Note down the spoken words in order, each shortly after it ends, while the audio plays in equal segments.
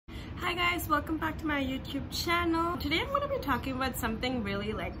Hi guys, welcome back to my YouTube channel. Today I'm going to be talking about something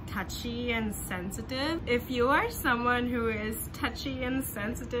really touchy and sensitive. If you are someone who is touchy and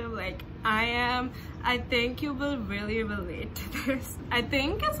sensitive like I am, I think you will really relate to this. I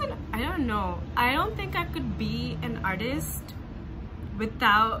think I don't think I could be an artist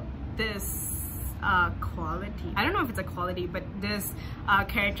without this quality. I don't know if it's a quality, but this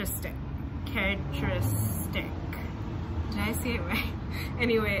characteristic. Did I say it right?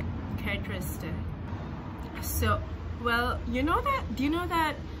 Anyway, characteristic. So, well, do you know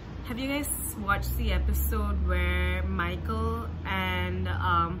that, have you guys watched the episode where Michael and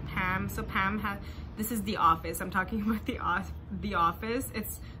Pam, so Pam has, this is The Office, I'm talking about The Office,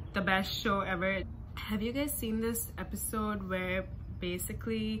 it's the best show ever. Have you guys seen this episode where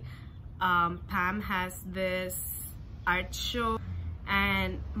basically Pam has this art show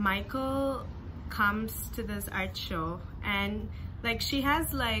and Michael comes to this art show and she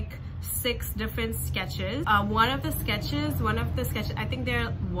has 6 different sketches. One of the sketches, I think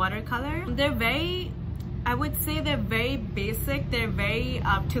they're watercolor. They're very, I would say they're very basic, they're very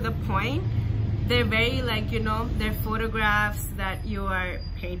to the point. They're very they're photographs that you are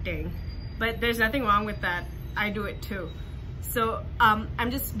painting. But there's nothing wrong with that. I do it too. So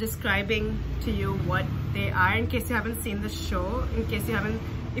I'm just describing to you what they are in case you haven't seen the show,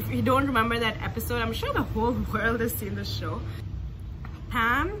 if you don't remember that episode. I'm sure the whole world has seen the show.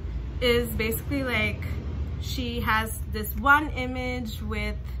 Pam is basically she has this one image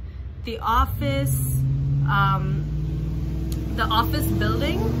with the office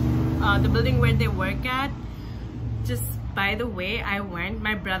building, the building where they work at. Just by the way,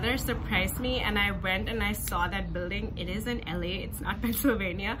 my brother surprised me and I went and I saw that building. It is in LA, it's not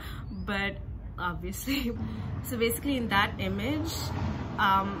Pennsylvania, but obviously. So basically in that image,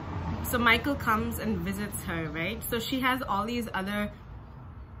 so Michael comes and visits her, right? So she has all these other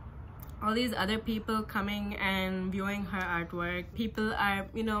people coming and viewing her artwork. People are,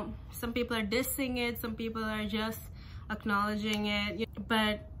 some people are dissing it, some people are just acknowledging it,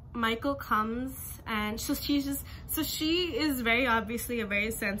 but Michael comes and so she is very obviously a very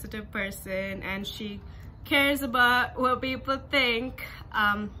sensitive person and she cares about what people think.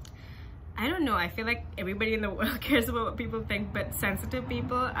 I don't know, I feel like everybody in the world cares about what people think, but sensitive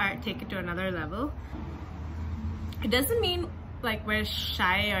people take it to another level. It doesn't mean we're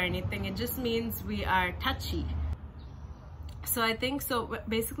shy or anything, it just means we are touchy. So I think, so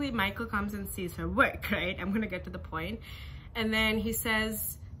basically Michael comes and sees her work, right? I'm gonna get to the point. And then he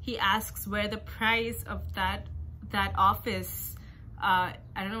asks where the price of that office, I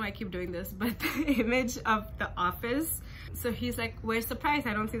don't know why I keep doing this, but the image of the office. So he's like, where's the price?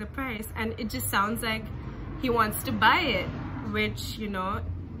 I don't see the price. And it just sounds like he wants to buy it, which,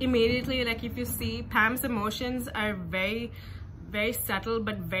 immediately, if you see, Pam's emotions are very, very subtle,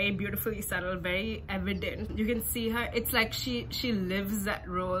 but very beautifully subtle, very evident. You can see her, it's like she lives that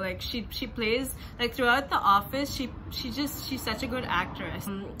role. She plays, throughout The Office, she's such a good actress.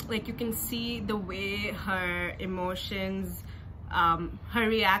 You can see the way her emotions, her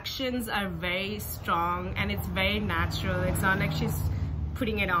reactions are very strong and it's very natural. It's not like she's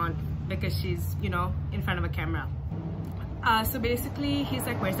putting it on because she's, in front of a camera. So basically he's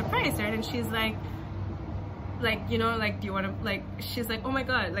like, where's the price, right? And she's like, do you want to, she's like, oh my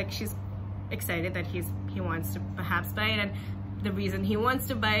god, she's excited that he wants to perhaps buy it, and the reason he wants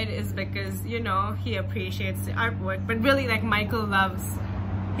to buy it is because, he appreciates the artwork. But really, Michael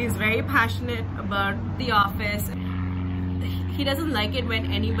he's very passionate about The Office. He doesn't like it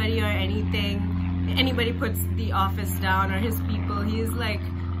when anybody puts The Office down or his people. He's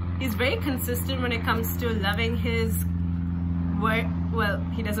very consistent when it comes to loving his work. Well,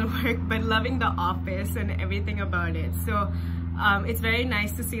 he doesn't work, but loving The Office and everything about it. So it's very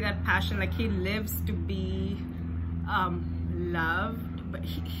nice to see that passion. He lives to be loved, but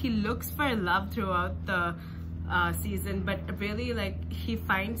he looks for love throughout the season, but really he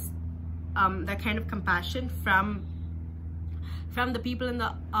finds that kind of compassion from the people in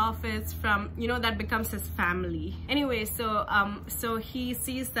the office, that becomes his family. Anyway, so he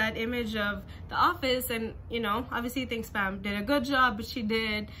sees that image of The Office and, obviously he thinks Pam did a good job, but she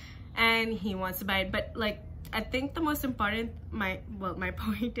did, and he wants to buy it. But I think the most important, my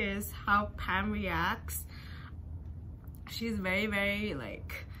point is how Pam reacts. She's very, very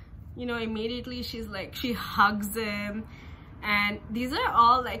immediately she hugs him, and these are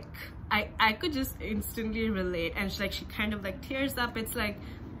all I could just instantly relate, and she kind of tears up. It's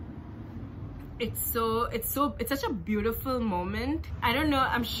it's such a beautiful moment. I don't know,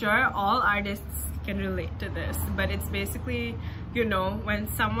 I'm sure all artists can relate to this, but it's basically, when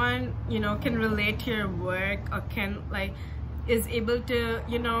someone, can relate to your work or can is able to,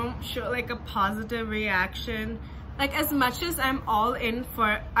 you know, show like a positive reaction. Like, as much as I'm all in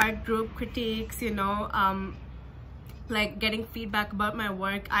for art group critiques, you know, like getting feedback about my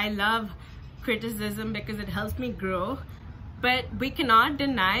work, I love criticism because it helps me grow. But we cannot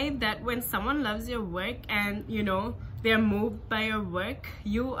deny that when someone loves your work and, you know, they're moved by your work,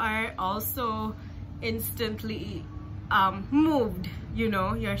 you are also instantly moved, you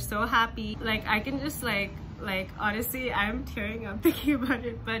know, you're so happy. Like, I can just like honestly, I'm tearing up thinking about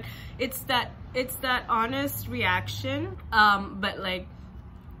it, but it's that honest reaction. But like,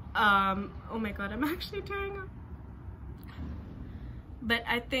 oh my god, I'm actually tearing up. But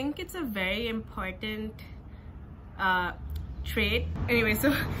I think it's a very important trait. Anyway,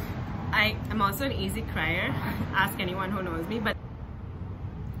 so I'm also an easy crier. Ask anyone who knows me. But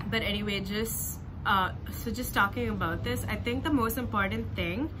anyway, just so just talking about this, I think the most important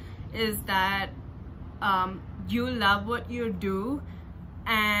thing is that you love what you do,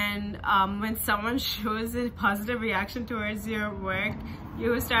 and when someone shows a positive reaction towards your work,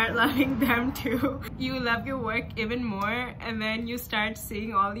 you start loving them too. You love your work even more, and then you start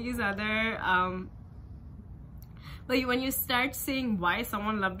seeing all these other like, when you start seeing why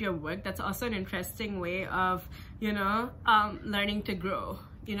someone loved your work, that's also an interesting way of, you know, learning to grow.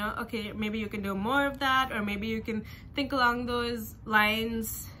 You know, okay, maybe you can do more of that, or maybe you can think along those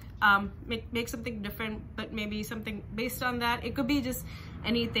lines, make something different, but maybe something based on that. It could be just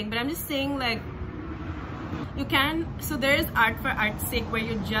anything, but I'm just saying, like, you can, so there is art for art's sake, where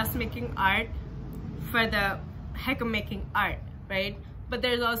you're just making art for the heck of making art, right? But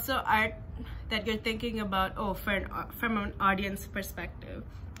there's also art that you're thinking about, oh, from an audience perspective.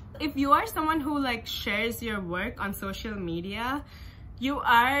 If you are someone who like shares your work on social media, you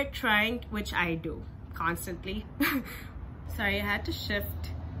are trying, which I do constantly. Sorry, I had to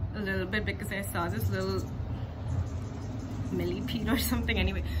shift a little bit because I saw this little millipede or something.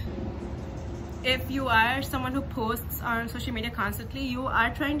 Anyway, if you are someone who posts on social media constantly, you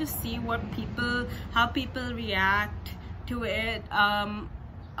are trying to see how people react to it,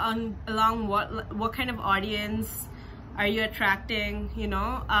 along what kind of audience are you attracting, you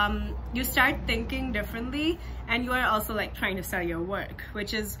know. You start thinking differently, and you are also like trying to sell your work,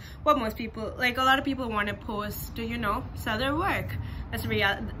 which is what most people, like a lot of people want to post to, you know, sell their work. That's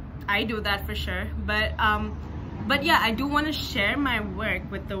real. I do that for sure, but yeah, I do want to share my work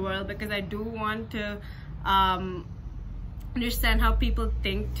with the world because I do want to understand how people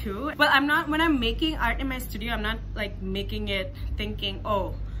think too. Well, I'm not, when I'm making art in my studio, I'm not like making it thinking,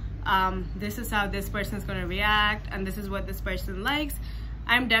 oh, this is how this person is going to react and this is what this person likes.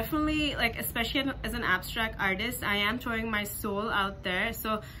 I'm definitely like, especially as an abstract artist, I am throwing my soul out there.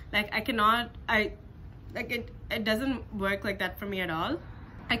 So like, it doesn't work like that for me at all.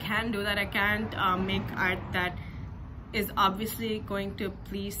 I can't do that. I can't make art that is obviously going to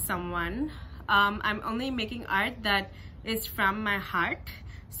please someone. I'm only making art that is from my heart.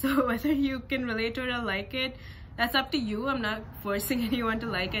 So whether you can relate to it or like it, that's up to you. I'm not forcing anyone to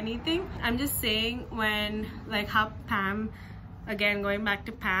like anything. I'm just saying, when like how Pam, again going back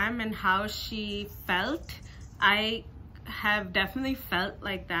to Pam and how she felt, I have definitely felt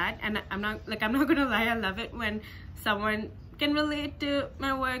like that, and I'm not gonna lie, I love it when someone can relate to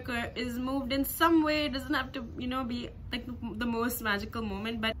my work or is moved in some way. It doesn't have to, you know, be like the most magical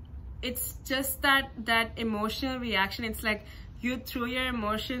moment, but it's just that emotional reaction. It's like you threw your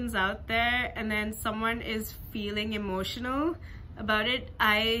emotions out there and then someone is feeling emotional about it.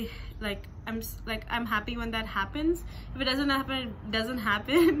 I'm happy when that happens. If it doesn't happen, it doesn't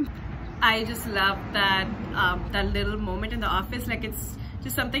happen. I just love that that little moment in the office. Like, it's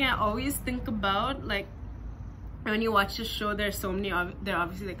just something I always think about. Like, when you watch the show, there are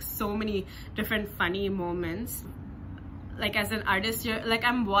obviously like so many different funny moments. Like, as an artist, you're like,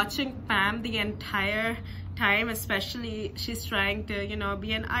 I'm watching Pam the entire time, especially she's trying to, you know,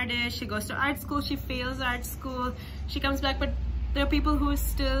 be an artist. She goes to art school, she fails art school, she comes back, but there are people who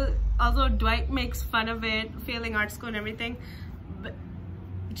still, although Dwight makes fun of it, failing art school and everything, but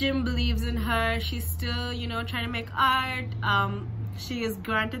Jim believes in her. She's still, you know, trying to make art. She is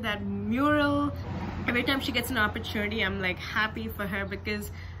granted that mural. Every time she gets an opportunity, I'm like happy for her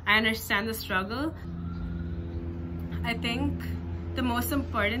because I understand the struggle. I think the most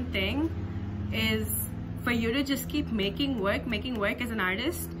important thing is for you to just keep making work as an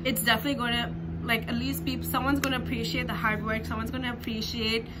artist. It's definitely gonna, like, at least someone's gonna appreciate the hard work, someone's gonna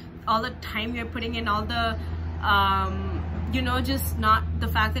appreciate all the time you're putting in, all the you know, just not the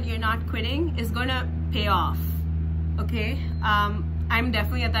fact that you're not quitting is gonna pay off. Okay, I'm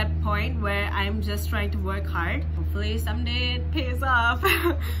definitely at that point where I'm just trying to work hard. Hopefully someday it pays off.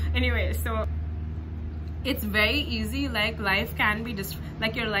 Anyway, so it's very easy. Like life can be just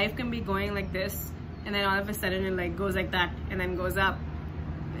like your life can be going like this, and then all of a sudden it like goes like that and then goes up.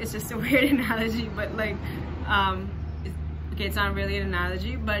 It's just a weird analogy, but like okay, it's not really an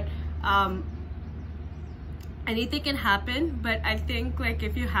analogy, but anything can happen. But I think like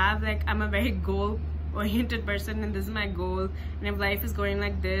if you have like, I'm a very goal oriented person and this is my goal, and if life is going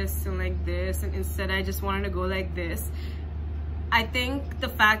like this and like this and instead I just wanted to go like this, I think the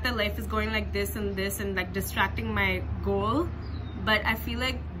fact that life is going like this and like distracting my goal, but I feel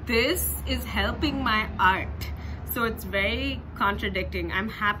like this is helping my art. So it's very contradicting. I'm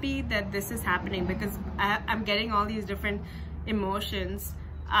happy that this is happening because I'm getting all these different emotions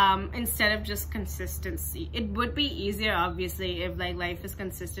instead of just consistency. It would be easier obviously if like life is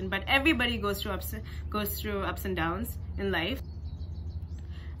consistent, but everybody goes through ups and downs in life.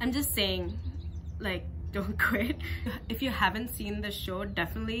 I'm just saying, like, don't quit. If you haven't seen the show,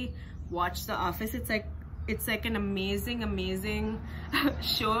 definitely watch The Office. It's like an amazing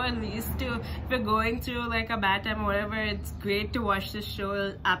show. At least if you're going through like a bad time or whatever, it's great to watch this show.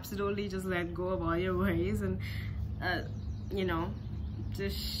 It'll absolutely just let go of all your worries and you know,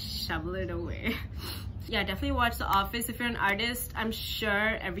 just shovel it away. Yeah, definitely watch The Office. If you're an artist, I'm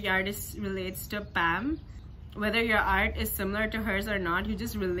sure every artist relates to Pam. Whether your art is similar to hers or not, you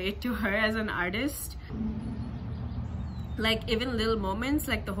just relate to her as an artist. Like even little moments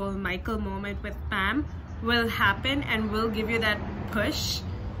like the whole Michael moment with Pam will happen and will give you that push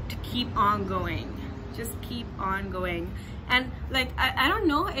to keep on going. Just keep on going. And like I don't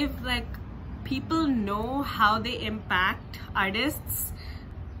know if like people know how they impact artists.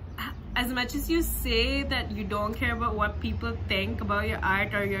 As much as you say that you don't care about what people think about your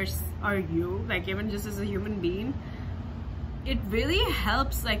art or you, like even just as a human being, it really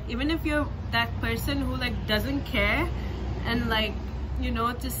helps. Like even if you're that person who like doesn't care and like, you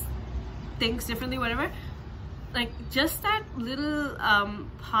know, just thinks differently, whatever, like just that little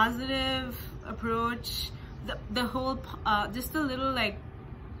positive approach, the whole just a little like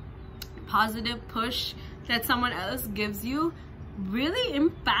positive push that someone else gives you really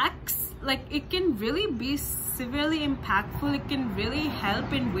impacts. Like it can really be severely impactful. It can really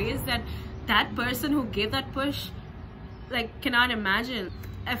help in ways that that person who gave that push like cannot imagine.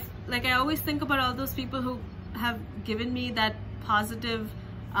 Like I always think about all those people who have given me that positive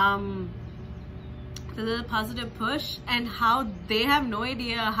the little positive push, and how they have no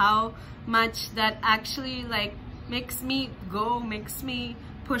idea how much that actually like makes me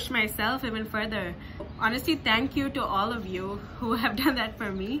push myself even further. Honestly, thank you to all of you who have done that for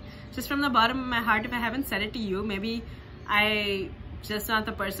me. Just from the bottom of my heart, if I haven't said it to you, maybe I just not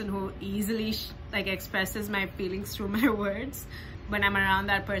the person who easily like expresses my feelings through my words when I'm around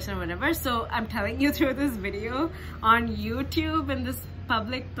that person or whatever. So I'm telling you through this video on YouTube and this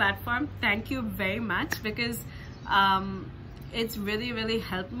public platform, thank you very much, because it's really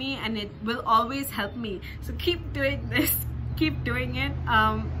helped me and it will always help me. So keep doing this, keep doing it.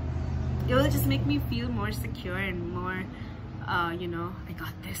 It will just make me feel more secure and more you know, I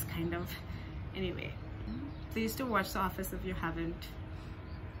got this kind of. Anyway, please do watch The Office if you haven't.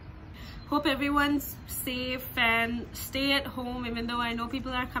 Hope everyone's safe and stay at home. Even though I know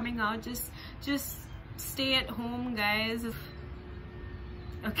people are coming out, just stay at home, guys.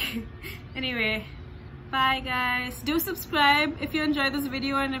 Okay, anyway, bye guys. Do subscribe if you enjoyed this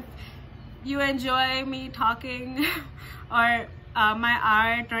video, and if you enjoy me talking or my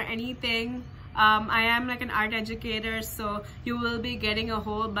art or anything. I am like an art educator, so you will be getting a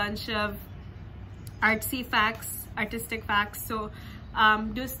whole bunch of artistic facts. So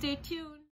do stay tuned.